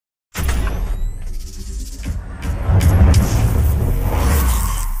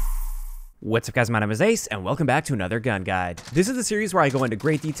What's up guys, my name is Ace, and welcome back to another gun guide. This is the series where I go into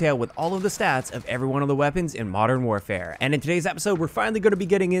great detail with all of the stats of every one of the weapons in Modern Warfare. And in today's episode, we're finally going to be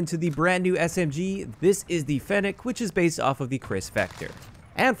getting into the brand new SMG. This is the Fennec, which is based off of the Chris Vector.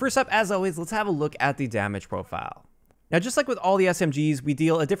 And first up, as always, let's have a look at the damage profile. Now, just like with all the SMGs, we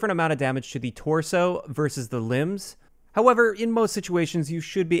deal a different amount of damage to the torso versus the limbs. However, in most situations, you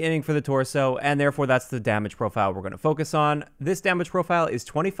should be aiming for the torso, and therefore that's the damage profile we're going to focus on. This damage profile is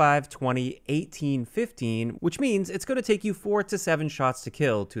 25, 20, 18, 15, which means it's going to take you 4 to 7 shots to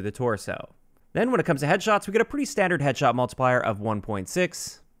kill to the torso. Then when it comes to headshots, we get a pretty standard headshot multiplier of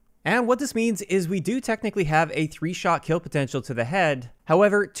 1.6. And what this means is we do technically have a 3-shot kill potential to the head.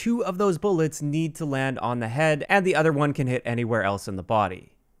 However, 2 of those bullets need to land on the head, and the other one can hit anywhere else in the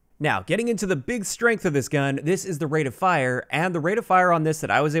body. Now, getting into the big strength of this gun, this is the rate of fire, and the rate of fire on this that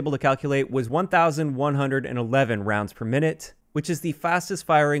I was able to calculate was 1,111 rounds per minute, which is the fastest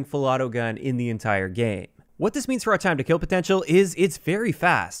firing full auto gun in the entire game. What this means for our time to kill potential is it's very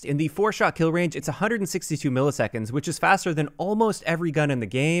fast. In the 4-shot kill range, it's 162 milliseconds, which is faster than almost every gun in the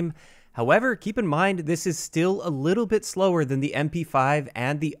game. However, keep in mind, this is still a little bit slower than the MP5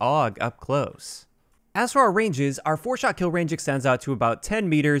 and the AUG up close. As for our ranges, our 4-shot kill range extends out to about 10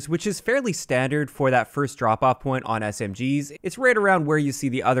 meters, which is fairly standard for that first drop-off point on SMGs. It's right around where you see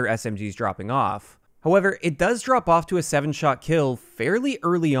the other SMGs dropping off. However, it does drop off to a 7-shot kill fairly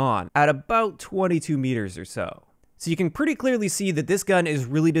early on, at about 22 meters or so. So you can pretty clearly see that this gun is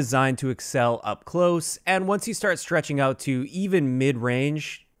really designed to excel up close, and once you start stretching out to even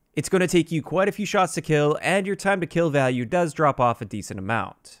mid-range, it's going to take you quite a few shots to kill, and your time to kill value does drop off a decent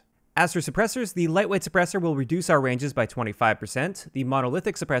amount. As for suppressors, the lightweight suppressor will reduce our ranges by 25%, the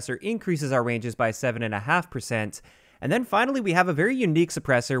monolithic suppressor increases our ranges by 7.5%, and then finally we have a very unique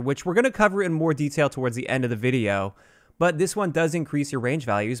suppressor which we're going to cover in more detail towards the end of the video, but this one does increase your range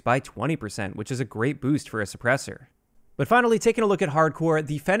values by 20%, which is a great boost for a suppressor. But finally, taking a look at hardcore,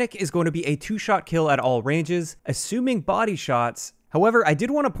 the Fennec is going to be a 2-shot kill at all ranges, assuming body shots. However, I did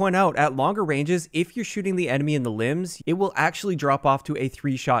want to point out, at longer ranges, if you're shooting the enemy in the limbs, it will actually drop off to a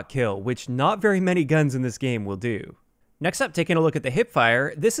 3-shot kill, which not very many guns in this game will do. Next up, taking a look at the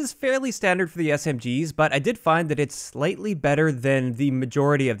hipfire, this is fairly standard for the SMGs, but I did find that it's slightly better than the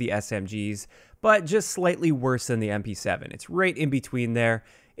majority of the SMGs, but just slightly worse than the MP7. It's right in between there.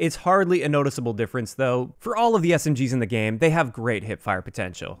 It's hardly a noticeable difference though. For all of the SMGs in the game, they have great hipfire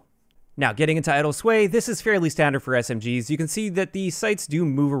potential. Now, getting into idle sway, this is fairly standard for SMGs. You can see that the sights do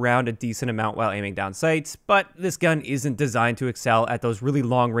move around a decent amount while aiming down sights, but this gun isn't designed to excel at those really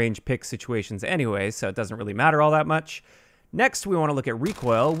long-range pick situations anyway, so it doesn't really matter all that much. Next, we want to look at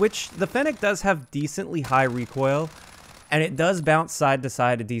recoil, which the Fennec does have decently high recoil, and it does bounce side to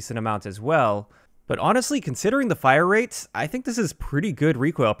side a decent amount as well. But honestly, considering the fire rates, I think this is pretty good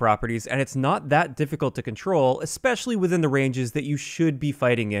recoil properties, and it's not that difficult to control, especially within the ranges that you should be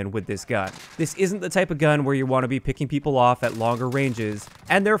fighting in with this gun. This isn't the type of gun where you want to be picking people off at longer ranges,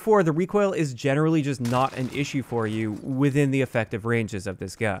 and therefore the recoil is generally just not an issue for you within the effective ranges of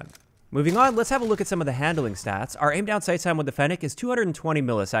this gun. Moving on, let's have a look at some of the handling stats. Our aim down sight time with the Fennec is 220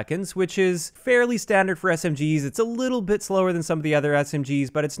 milliseconds, which is fairly standard for SMGs. It's a little bit slower than some of the other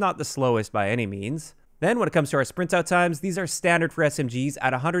SMGs, but it's not the slowest by any means. Then when it comes to our sprint out times, these are standard for SMGs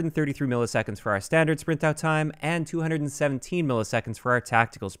at 133 milliseconds for our standard sprint out time and 217 milliseconds for our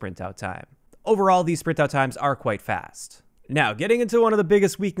tactical sprint out time. Overall, these sprint out times are quite fast. Now, getting into one of the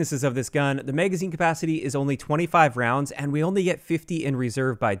biggest weaknesses of this gun, the magazine capacity is only 25 rounds, and we only get 50 in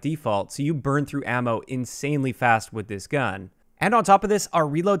reserve by default, so you burn through ammo insanely fast with this gun. And on top of this, our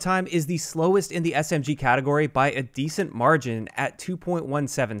reload time is the slowest in the SMG category by a decent margin at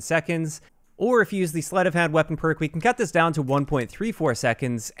 2.17 seconds, or if you use the sleight of hand weapon perk, we can cut this down to 1.34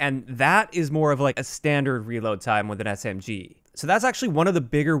 seconds, and that is more of like a standard reload time with an SMG. So that's actually one of the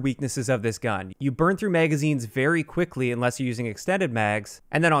bigger weaknesses of this gun. You burn through magazines very quickly unless you're using extended mags,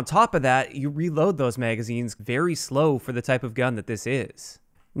 and then on top of that, you reload those magazines very slow for the type of gun that this is.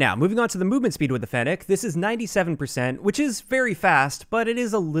 Now, moving on to the movement speed with the Fennec, this is 97%, which is very fast, but it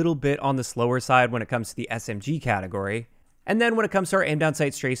is a little bit on the slower side when it comes to the SMG category. And then when it comes to our aim down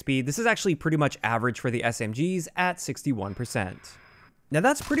sight stray speed, this is actually pretty much average for the SMGs at 61%. Now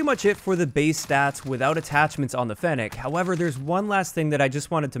that's pretty much it for the base stats without attachments on the Fennec. However, there's one last thing that I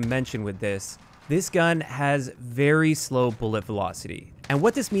just wanted to mention with this. This gun has very slow bullet velocity. And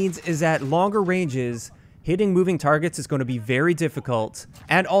what this means is at longer ranges, hitting moving targets is going to be very difficult.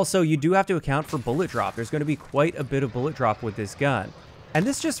 And also you do have to account for bullet drop. There's going to be quite a bit of bullet drop with this gun. And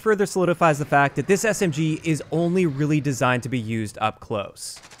this just further solidifies the fact that this SMG is only really designed to be used up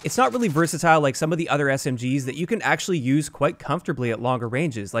close. It's not really versatile like some of the other SMGs that you can actually use quite comfortably at longer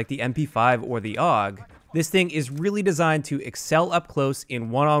ranges, like the MP5 or the AUG. This thing is really designed to excel up close in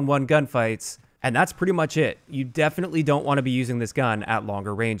one-on-one gunfights, and that's pretty much it. You definitely don't want to be using this gun at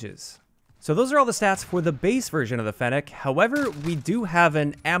longer ranges. So those are all the stats for the base version of the Fennec. However, we do have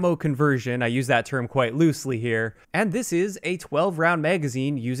an ammo conversion, I use that term quite loosely here, and this is a 12-round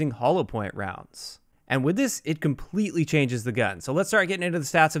magazine using hollow point rounds. And with this, it completely changes the gun. So let's start getting into the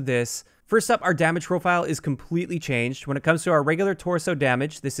stats of this. First up, our damage profile is completely changed. When it comes to our regular torso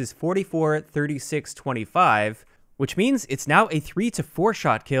damage, this is 44, 36, 25, which means it's now a 3 to 4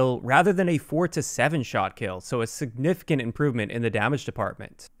 shot kill rather than a 4 to 7 shot kill, so a significant improvement in the damage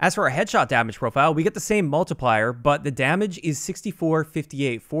department. As for our headshot damage profile, we get the same multiplier, but the damage is 64,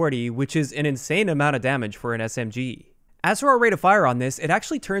 58, 40, which is an insane amount of damage for an SMG. As for our rate of fire on this, it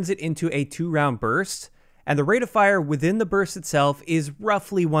actually turns it into a 2-round burst, and the rate of fire within the burst itself is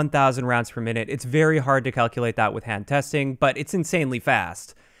roughly 1,000 rounds per minute. It's very hard to calculate that with hand testing, but it's insanely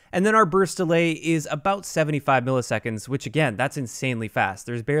fast. And then our burst delay is about 75 milliseconds, which again, that's insanely fast.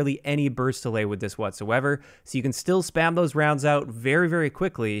 There's barely any burst delay with this whatsoever, so you can still spam those rounds out very, very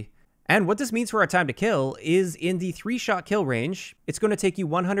quickly. And what this means for our time to kill is in the 3-shot kill range, it's going to take you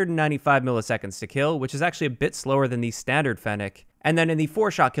 195 milliseconds to kill, which is actually a bit slower than the standard Fennec. And then in the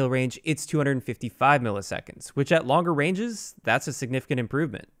 4-shot kill range, it's 255 milliseconds, which at longer ranges, that's a significant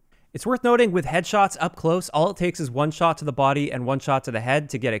improvement. It's worth noting with headshots up close, all it takes is 1 shot to the body and 1 shot to the head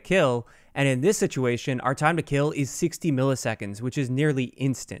to get a kill, and in this situation, our time to kill is 60 milliseconds, which is nearly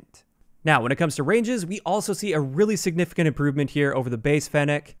instant. Now, when it comes to ranges, we also see a really significant improvement here over the base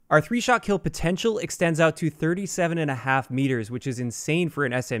Fennec. Our 3-shot kill potential extends out to 37.5 meters, which is insane for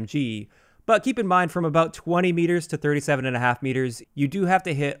an SMG, but keep in mind from about 20 meters to 37.5 meters, you do have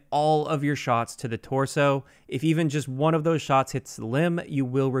to hit all of your shots to the torso. If even just one of those shots hits the limb, you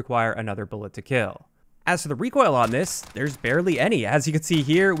will require another bullet to kill. As for the recoil on this, there's barely any. As you can see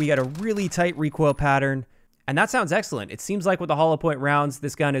here, we got a really tight recoil pattern. And that sounds excellent. It seems like with the hollow point rounds,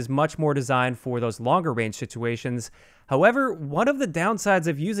 this gun is much more designed for those longer range situations. However, one of the downsides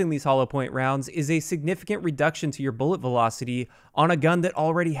of using these hollow point rounds is a significant reduction to your bullet velocity on a gun that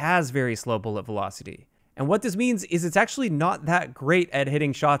already has very slow bullet velocity. And what this means is it's actually not that great at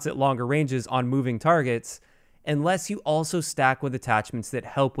hitting shots at longer ranges on moving targets, unless you also stack with attachments that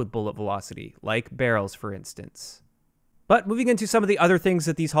help with bullet velocity, like barrels for instance. But moving into some of the other things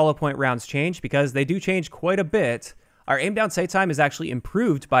that these hollow point rounds change, because they do change quite a bit, our aim down sight time is actually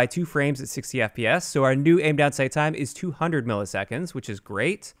improved by 2 frames at 60 FPS, so our new aim down sight time is 200 milliseconds, which is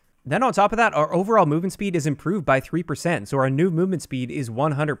great. Then on top of that, our overall movement speed is improved by 3%, so our new movement speed is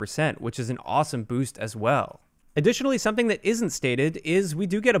 100%, which is an awesome boost as well. Additionally, something that isn't stated is we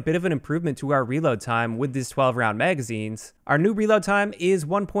do get a bit of an improvement to our reload time with these 12-round magazines. Our new reload time is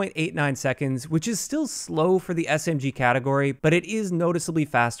 1.89 seconds, which is still slow for the SMG category, but it is noticeably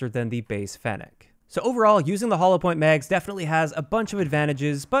faster than the base Fennec. So overall, using the hollow point mags definitely has a bunch of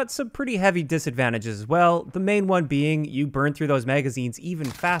advantages, but some pretty heavy disadvantages as well, the main one being you burn through those magazines even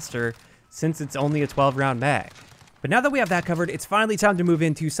faster since it's only a 12-round mag. But now that we have that covered, it's finally time to move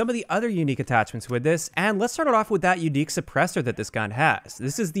into some of the other unique attachments with this, and let's start it off with that unique suppressor that this gun has.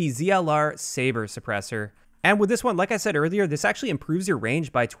 This is the ZLR Saber suppressor, and with this one, like I said earlier, this actually improves your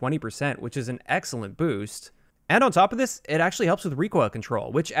range by 20%, which is an excellent boost. And on top of this, it actually helps with recoil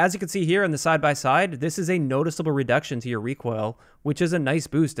control, which as you can see here on the side-by-side, this is a noticeable reduction to your recoil, which is a nice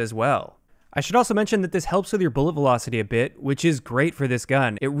boost as well. I should also mention that this helps with your bullet velocity a bit, which is great for this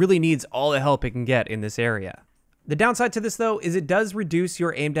gun. It really needs all the help it can get in this area. The downside to this though is it does reduce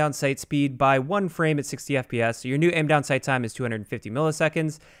your aim down sight speed by 1 frame at 60 FPS, so your new aim down sight time is 250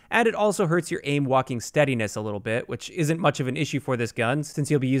 milliseconds, and it also hurts your aim walking steadiness a little bit, which isn't much of an issue for this gun since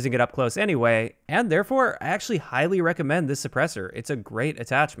you'll be using it up close anyway, and therefore I actually highly recommend this suppressor. It's a great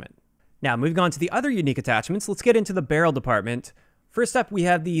attachment. Now moving on to the other unique attachments, let's get into the barrel department. First up, we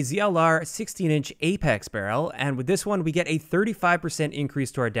have the ZLR 16-inch Apex barrel, and with this one, we get a 35%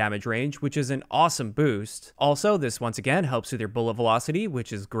 increase to our damage range, which is an awesome boost. Also, this once again helps with your bullet velocity,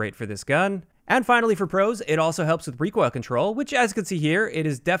 which is great for this gun. And finally, for pros, it also helps with recoil control, which as you can see here, it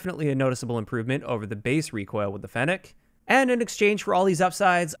is definitely a noticeable improvement over the base recoil with the Fennec. And in exchange for all these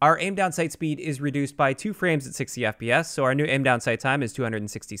upsides, our aim down sight speed is reduced by 2 frames at 60 FPS, so our new aim down sight time is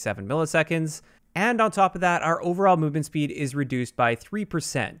 267 milliseconds. And on top of that, our overall movement speed is reduced by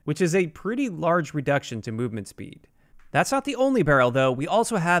 3%, which is a pretty large reduction to movement speed. That's not the only barrel though, we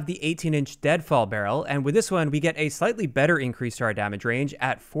also have the 18-inch deadfall barrel, and with this one we get a slightly better increase to our damage range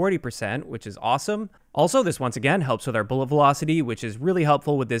at 40%, which is awesome. Also, this once again helps with our bullet velocity, which is really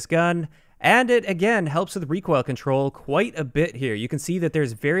helpful with this gun, and it again helps with recoil control quite a bit here. You can see that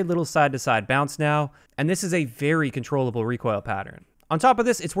there's very little side-to-side bounce now, and this is a very controllable recoil pattern. On top of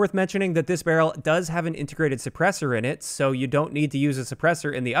this, it's worth mentioning that this barrel does have an integrated suppressor in it, so you don't need to use a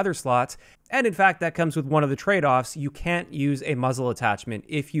suppressor in the other slots, and in fact that comes with one of the trade-offs: you can't use a muzzle attachment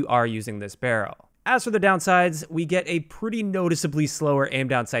if you are using this barrel. As for the downsides, we get a pretty noticeably slower aim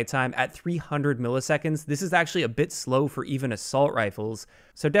down sight time at 300 milliseconds. This is actually a bit slow for even assault rifles,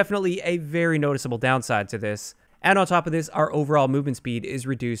 so definitely a very noticeable downside to this. And on top of this, our overall movement speed is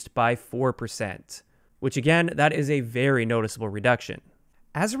reduced by 4%. Which again, that is a very noticeable reduction.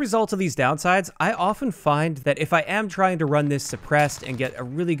 As a result of these downsides, I often find that if I am trying to run this suppressed and get a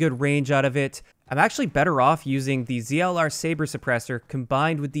really good range out of it, I'm actually better off using the ZLR Saber suppressor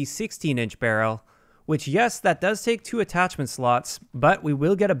combined with the 16-inch barrel, which yes, that does take 2 attachment slots, but we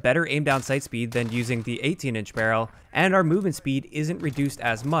will get a better aim down sight speed than using the 18-inch barrel, and our movement speed isn't reduced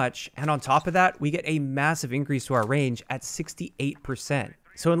as much, and on top of that, we get a massive increase to our range at 68%.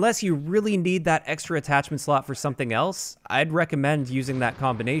 So unless you really need that extra attachment slot for something else, I'd recommend using that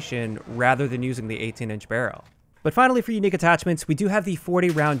combination rather than using the 18-inch barrel. But finally, for unique attachments, we do have the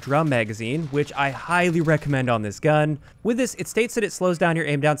 40-round drum magazine, which I highly recommend on this gun. With this, it states that it slows down your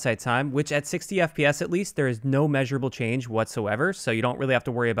aim down sight time, which at 60 FPS at least, there is no measurable change whatsoever, so you don't really have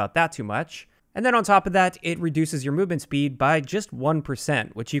to worry about that too much. And then on top of that, it reduces your movement speed by just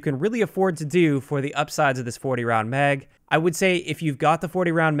 1%, which you can really afford to do for the upsides of this 40-round mag. I would say if you've got the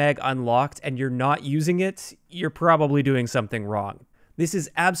 40-round mag unlocked and you're not using it, you're probably doing something wrong. This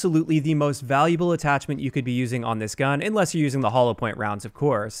is absolutely the most valuable attachment you could be using on this gun, unless you're using the hollow point rounds, of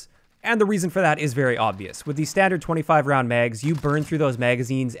course. And the reason for that is very obvious. With the standard 25-round mags, you burn through those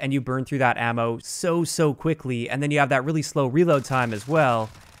magazines and you burn through that ammo so quickly, and then you have that really slow reload time as well,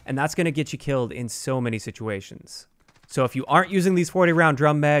 and that's going to get you killed in so many situations. So if you aren't using these 40-round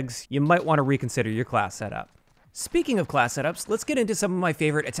drum mags, you might want to reconsider your class setup. Speaking of class setups, let's get into some of my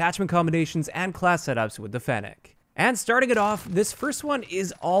favorite attachment combinations and class setups with the Fennec. And starting it off, this first one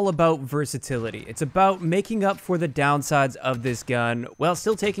is all about versatility. It's about making up for the downsides of this gun while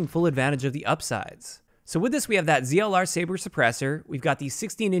still taking full advantage of the upsides. So with this, we have that ZLR Saber suppressor, we've got the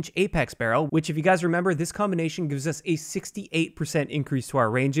 16-inch Apex barrel, which if you guys remember, this combination gives us a 68% increase to our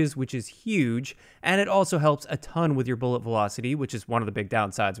ranges, which is huge, and it also helps a ton with your bullet velocity, which is one of the big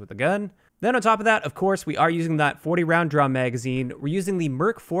downsides with the gun. Then on top of that, of course, we are using that 40-round drum magazine. We're using the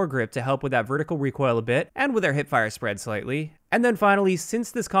Merc foregrip to help with that vertical recoil a bit, and with our hipfire spread slightly. And then finally, since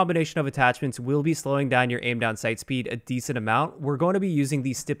this combination of attachments will be slowing down your aim down sight speed a decent amount, we're going to be using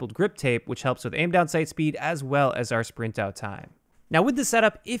the stippled grip tape, which helps with aim down sight speed as well as our sprint out time. Now with this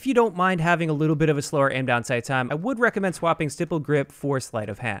setup, if you don't mind having a little bit of a slower aim down sight time, I would recommend swapping stippled grip for sleight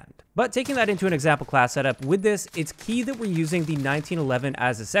of hand. But taking that into an example class setup, with this, it's key that we're using the 1911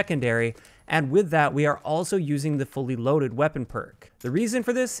 as a secondary, and with that, we are also using the fully loaded weapon perk. The reason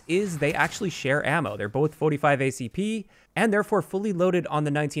for this is they actually share ammo. They're both 45 ACP, and therefore fully loaded on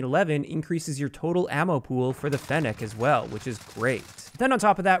the 1911 increases your total ammo pool for the Fennec as well, which is great. Then on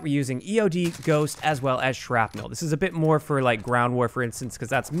top of that, we're using EOD, Ghost, as well as Shrapnel. This is a bit more for like ground war, for instance, because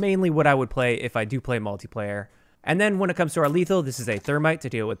that's mainly what I would play if I do play multiplayer. And then when it comes to our lethal, this is a Thermite to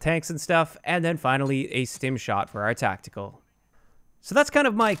deal with tanks and stuff, and then finally a Stim Shot for our tactical. So that's kind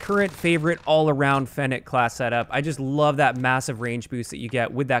of my current favorite all-around Fennec class setup. I just love that massive range boost that you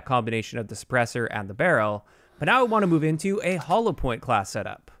get with that combination of the suppressor and the barrel. But now I want to move into a hollow point class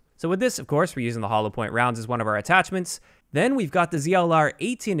setup. So with this, of course, we're using the hollow point rounds as one of our attachments. Then we've got the ZLR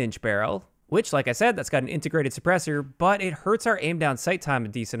 18-inch barrel, which, like I said, that's got an integrated suppressor, but it hurts our aim down sight time a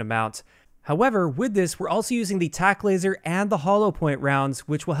decent amount. However, with this, we're also using the tack laser and the hollow point rounds,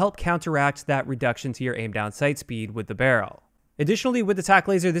 which will help counteract that reduction to your aim down sight speed with the barrel. Additionally, with the tack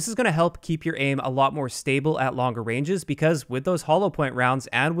laser, this is going to help keep your aim a lot more stable at longer ranges, because with those hollow point rounds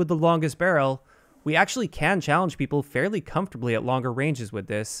and with the longest barrel, we actually can challenge people fairly comfortably at longer ranges with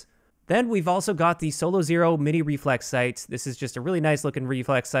this. Then we've also got the Solo Zero mini reflex sight. This is just a really nice looking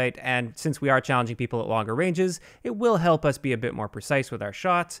reflex sight, and since we are challenging people at longer ranges, it will help us be a bit more precise with our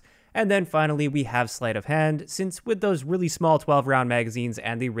shots. And then finally, we have sleight of hand, since with those really small 12-round magazines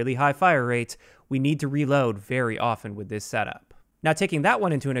and the really high fire rate, we need to reload very often with this setup. Now taking that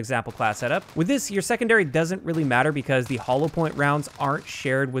one into an example class setup, with this, your secondary doesn't really matter because the hollow point rounds aren't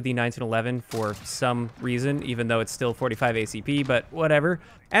shared with the 1911 for some reason, even though it's still 45 ACP, but whatever.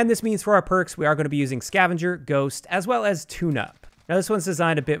 And this means for our perks, we are going to be using Scavenger, Ghost, as well as Tune Up. Now this one's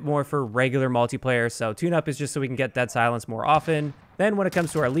designed a bit more for regular multiplayer, so tune-up is just so we can get dead silence more often. Then when it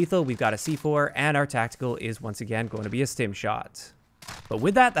comes to our lethal, we've got a C4, and our tactical is once again going to be a stim shot. But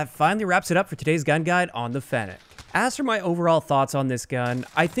with that, that finally wraps it up for today's gun guide on the Fennec. As for my overall thoughts on this gun,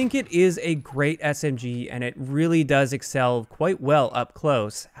 I think it is a great SMG and it really does excel quite well up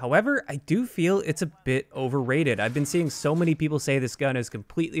close. However, I do feel it's a bit overrated. I've been seeing so many people say this gun is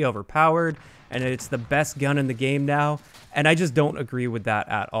completely overpowered and it's the best gun in the game now, and I just don't agree with that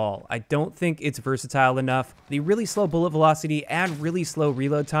at all. I don't think it's versatile enough. The really slow bullet velocity and really slow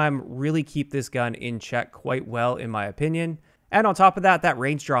reload time really keep this gun in check quite well in my opinion. And on top of that, that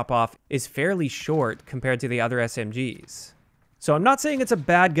range drop-off is fairly short compared to the other SMGs. So I'm not saying it's a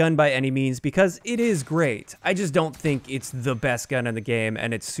bad gun by any means, because it is great. I just don't think it's the best gun in the game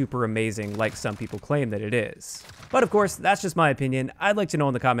and it's super amazing like some people claim that it is. But of course, that's just my opinion. I'd like to know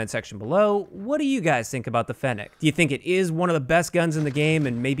in the comment section below, what do you guys think about the Fennec? Do you think it is one of the best guns in the game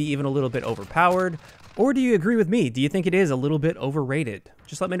and maybe even a little bit overpowered? Or do you agree with me? Do you think it is a little bit overrated?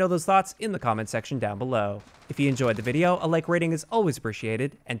 Just let me know those thoughts in the comment section down below. If you enjoyed the video, a like rating is always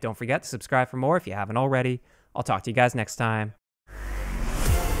appreciated, and don't forget to subscribe for more if you haven't already. I'll talk to you guys next time.